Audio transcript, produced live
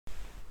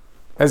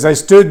as I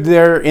stood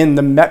there in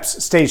the MEPS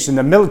station,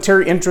 the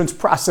Military Entrance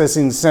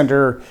Processing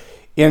Center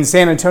in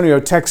San Antonio,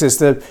 Texas,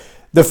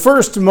 the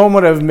first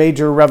moment of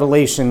major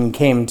revelation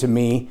came to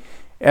me,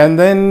 and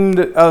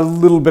then a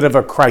little bit of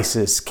a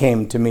crisis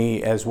came to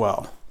me as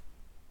well.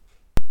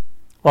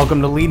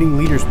 Welcome to Leading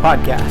Leaders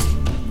Podcast,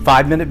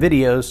 5-minute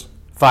videos,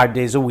 5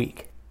 days a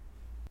week.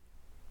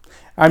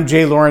 I'm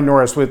J. Lauren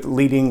Norris with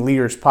Leading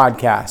Leaders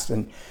Podcast,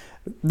 and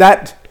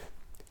that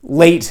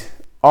late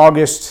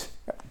August,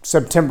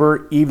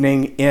 September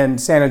evening in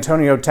San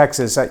Antonio,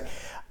 Texas,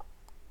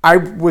 I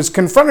was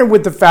confronted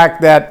with the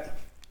fact that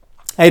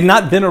I had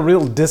not been a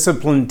real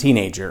disciplined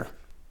teenager.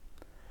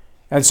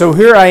 And so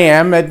here I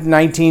am at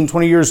 19,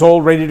 20 years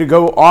old, ready to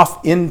go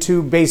off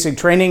into basic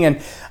training,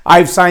 and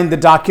I've signed the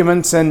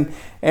documents and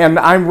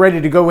I'm ready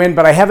to go in,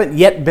 but I haven't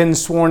yet been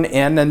sworn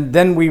in, and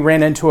then we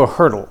ran into a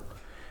hurdle.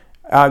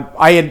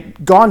 I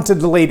had gone to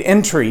delayed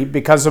entry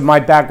because of my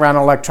background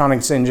in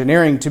electronics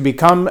engineering to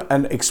become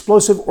an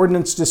explosive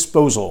ordnance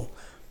disposal.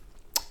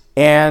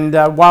 And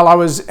while I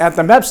was at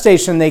the MEP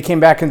station, they came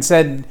back and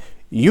said,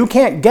 you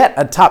can't get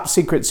a top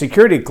secret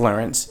security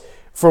clearance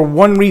for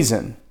one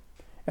reason,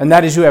 and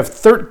that is you have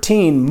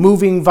 13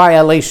 moving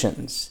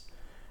violations.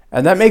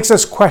 And that makes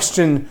us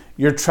question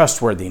your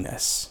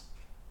trustworthiness.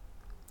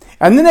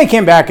 And then they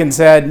came back and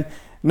said,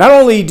 not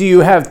only do you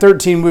have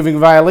 13 moving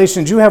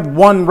violations, you have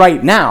one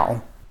right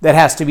now that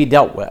has to be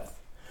dealt with.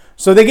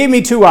 So they gave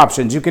me two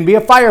options. You can be a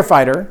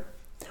firefighter,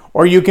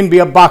 or you can be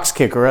a box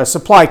kicker, a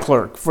supply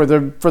clerk for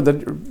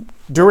the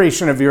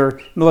duration of your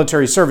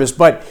military service.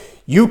 But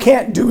you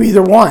can't do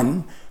either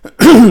one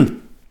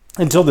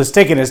until this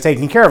ticket is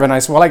taken care of. And I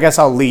said, well, I guess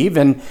I'll leave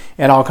and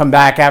I'll come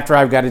back after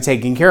I've got it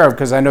taken care of,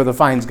 because I know the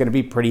fine's going to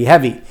be pretty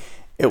heavy.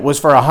 It was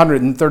for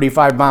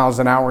 135 miles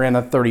an hour in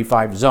a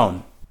 35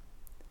 zone.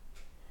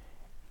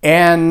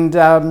 And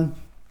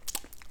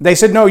they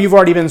said, no, you've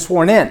already been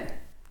sworn in,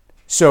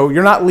 so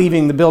you're not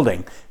leaving the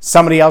building.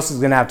 Somebody else is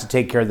going to have to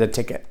take care of the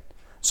ticket.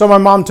 So my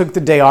mom took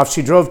the day off.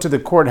 She drove to the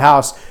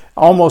courthouse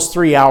almost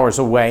 3 hours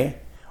away,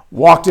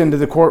 walked into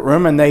the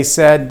courtroom, and they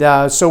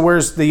said, so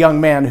where's the young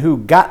man who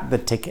got the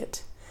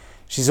ticket?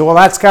 She said, well,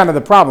 that's kind of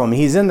the problem.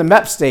 He's in the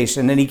MEP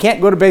station, and he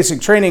can't go to basic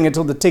training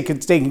until the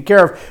ticket's taken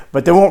care of,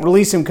 but they won't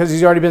release him because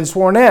he's already been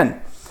sworn in.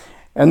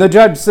 And the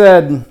judge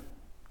said,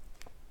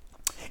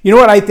 you know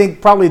what, I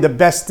think probably the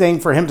best thing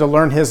for him to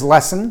learn his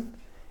lesson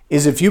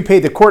is if you pay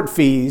the court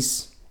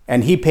fees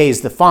and he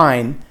pays the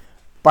fine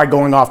by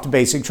going off to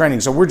basic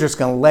training. So we're just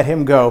going to let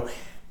him go.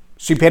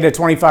 She paid a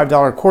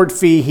 $25 court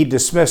fee. He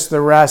dismissed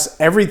the rest.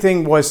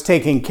 Everything was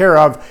taken care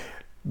of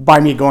by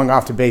me going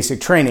off to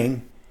basic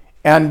training.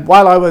 And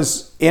while I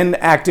was in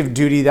active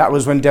duty, that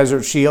was when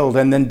Desert Shield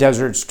and then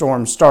Desert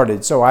Storm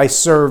started. So I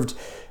served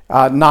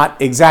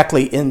not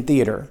exactly in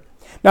theater.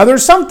 Now,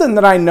 there's something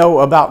that I know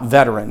about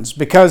veterans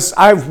because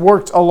I've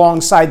worked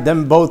alongside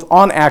them both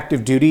on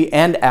active duty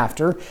and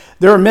after.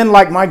 There are men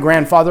like my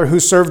grandfather who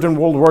served in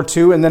World War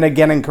II and then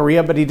again in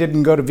Korea, but he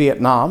didn't go to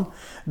Vietnam.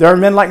 There are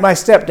men like my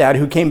stepdad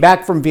who came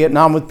back from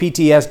Vietnam with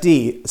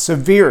PTSD,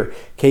 severe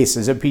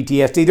cases of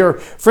PTSD. There are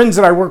friends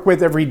that I work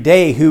with every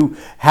day who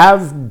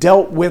have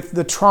dealt with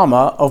the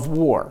trauma of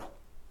war.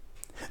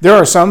 There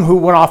are some who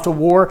went off to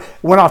war,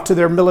 went off to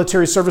their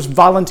military service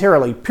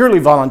voluntarily, purely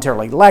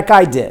voluntarily, like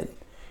I did.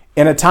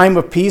 In a time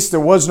of peace,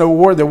 there was no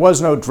war, there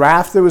was no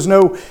draft, there was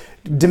no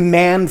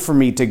demand for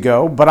me to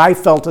go, but I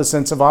felt a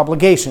sense of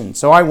obligation,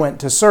 so I went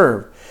to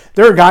serve.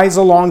 There are guys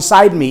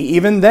alongside me,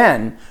 even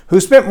then,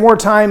 who spent more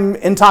time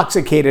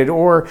intoxicated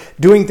or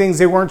doing things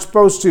they weren't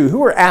supposed to, who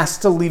were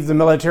asked to leave the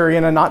military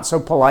in a not so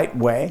polite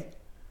way.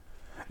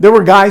 There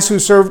were guys who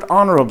served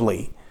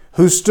honorably,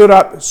 who stood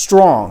up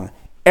strong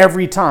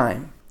every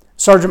time.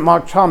 Sergeant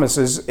Mark Thomas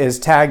is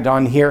tagged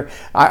on here.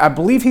 I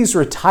believe he's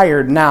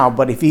retired now,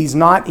 but if he's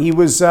not, he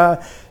was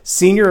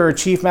senior or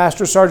chief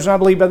master sergeant, I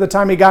believe, by the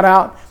time he got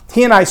out.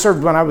 He and I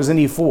served when I was in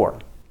E4.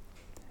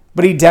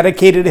 But he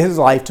dedicated his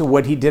life to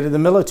what he did in the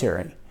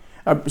military.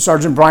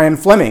 Sergeant Brian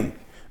Fleming.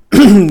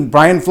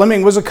 Brian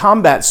Fleming was a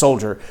combat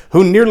soldier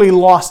who nearly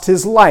lost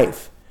his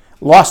life,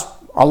 lost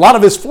a lot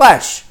of his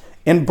flesh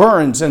in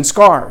burns and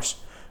scars.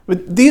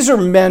 But these are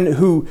men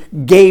who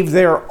gave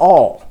their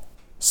all.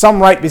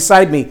 Some right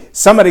beside me,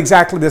 some at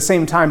exactly the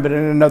same time, but in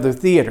another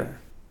theater.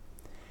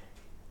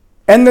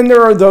 And then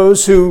there are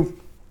those who,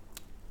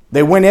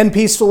 they went in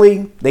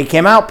peacefully, they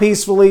came out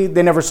peacefully,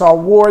 they never saw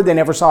war, they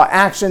never saw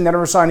action, they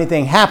never saw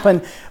anything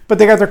happen, but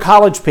they got their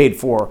college paid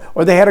for,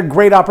 or they had a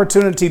great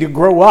opportunity to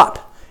grow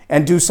up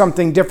and do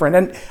something different.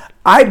 And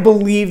I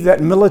believe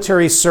that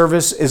military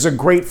service is a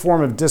great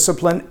form of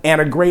discipline and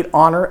a great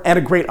honor and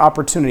a great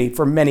opportunity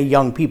for many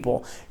young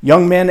people,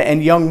 young men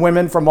and young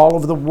women from all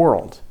over the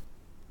world.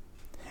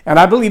 And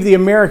I believe the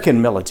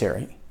American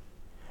military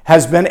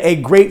has been a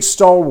great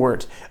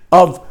stalwart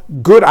of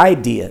good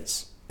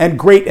ideas and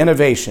great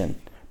innovation,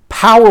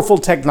 powerful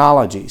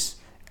technologies,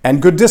 and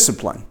good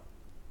discipline.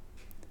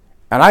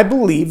 And I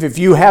believe if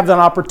you have an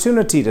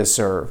opportunity to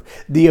serve,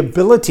 the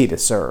ability to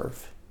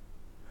serve,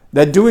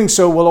 that doing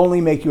so will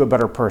only make you a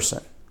better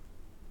person.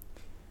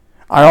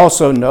 I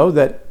also know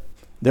that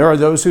There are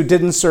those who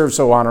didn't serve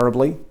so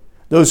honorably,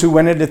 those who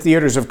went into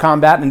theaters of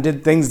combat and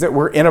did things that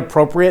were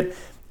inappropriate,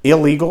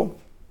 illegal,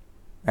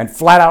 and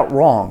flat out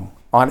wrong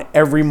on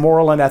every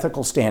moral and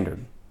ethical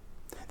standard.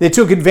 They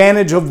took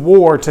advantage of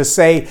war to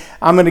say,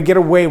 I'm going to get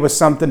away with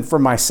something for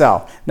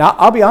myself. Now,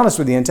 I'll be honest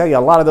with you and tell you, a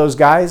lot of those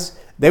guys,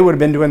 they would have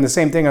been doing the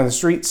same thing on the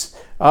streets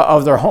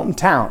of their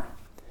hometown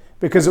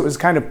because it was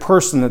the kind of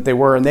person that they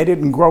were, and they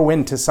didn't grow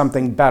into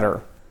something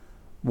better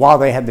while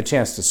they had the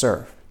chance to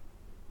serve.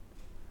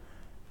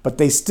 But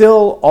they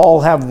still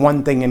all have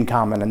one thing in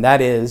common, and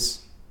that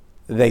is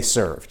they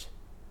served.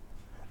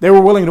 They were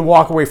willing to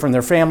walk away from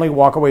their family,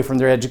 walk away from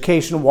their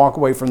education, walk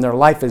away from their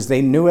life as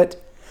they knew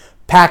it,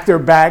 pack their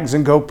bags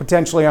and go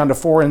potentially onto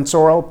foreign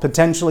soil,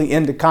 potentially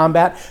into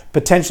combat,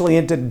 potentially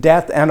into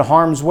death and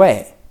harm's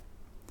way,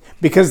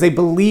 because they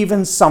believe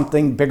in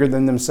something bigger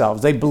than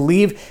themselves. They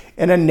believe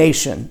in a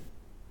nation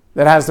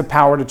that has the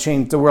power to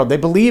change the world. They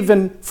believe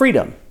in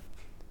freedom,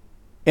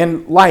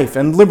 in life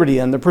and liberty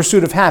and the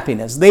pursuit of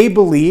happiness. They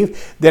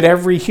believe that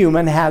every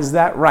human has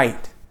that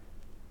right.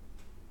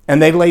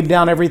 And they laid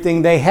down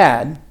everything they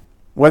had,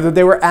 whether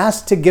they were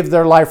asked to give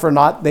their life or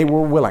not, they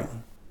were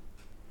willing,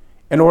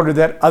 in order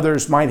that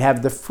others might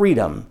have the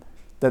freedom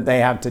that they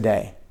have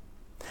today.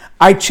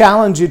 I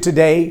challenge you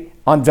today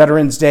on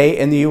Veterans Day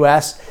in the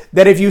U.S.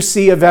 that if you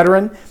see a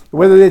veteran,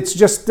 whether it's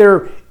just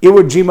their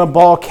Iwo Jima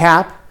ball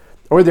cap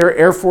or their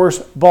Air Force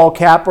ball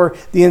cap or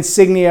the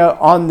insignia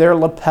on their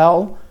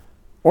lapel,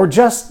 or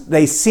just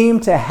they seem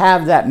to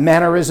have that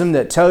mannerism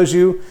that tells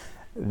you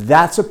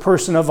that's a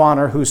person of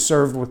honor who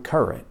served with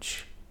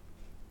courage.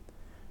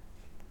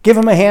 Give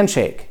them a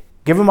handshake.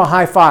 Give them a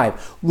high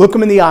five. Look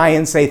them in the eye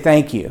and say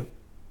thank you.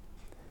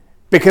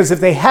 Because if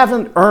they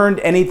haven't earned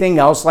anything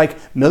else like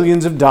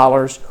millions of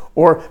dollars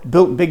or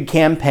built big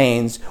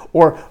campaigns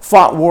or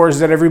fought wars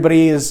that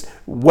everybody is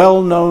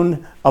well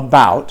known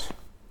about,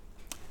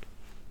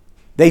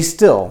 they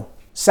still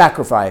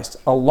sacrificed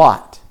a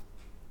lot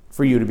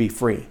for you to be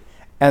free.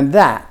 And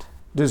that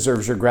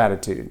deserves your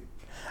gratitude.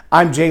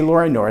 I'm J.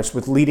 Laurie Norris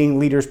with Leading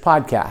Leaders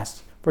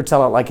Podcast for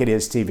Tell It Like It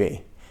Is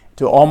TV.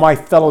 To all my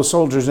fellow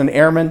soldiers and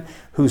airmen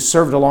who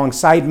served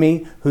alongside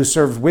me, who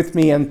served with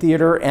me in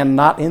theater and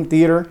not in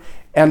theater,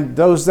 and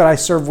those that I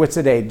serve with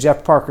today,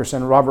 Jeff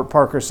Parkerson, Robert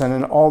Parkerson,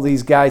 and all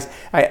these guys,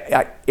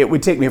 it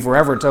would take me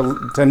forever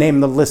to name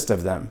the list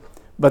of them.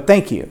 But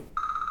thank you.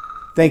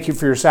 Thank you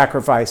for your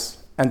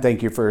sacrifice, and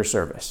thank you for your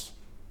service.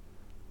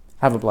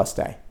 Have a blessed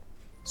day.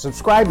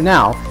 Subscribe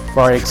now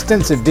for our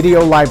extensive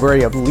video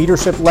library of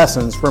leadership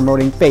lessons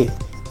promoting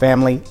faith,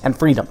 family, and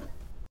freedom.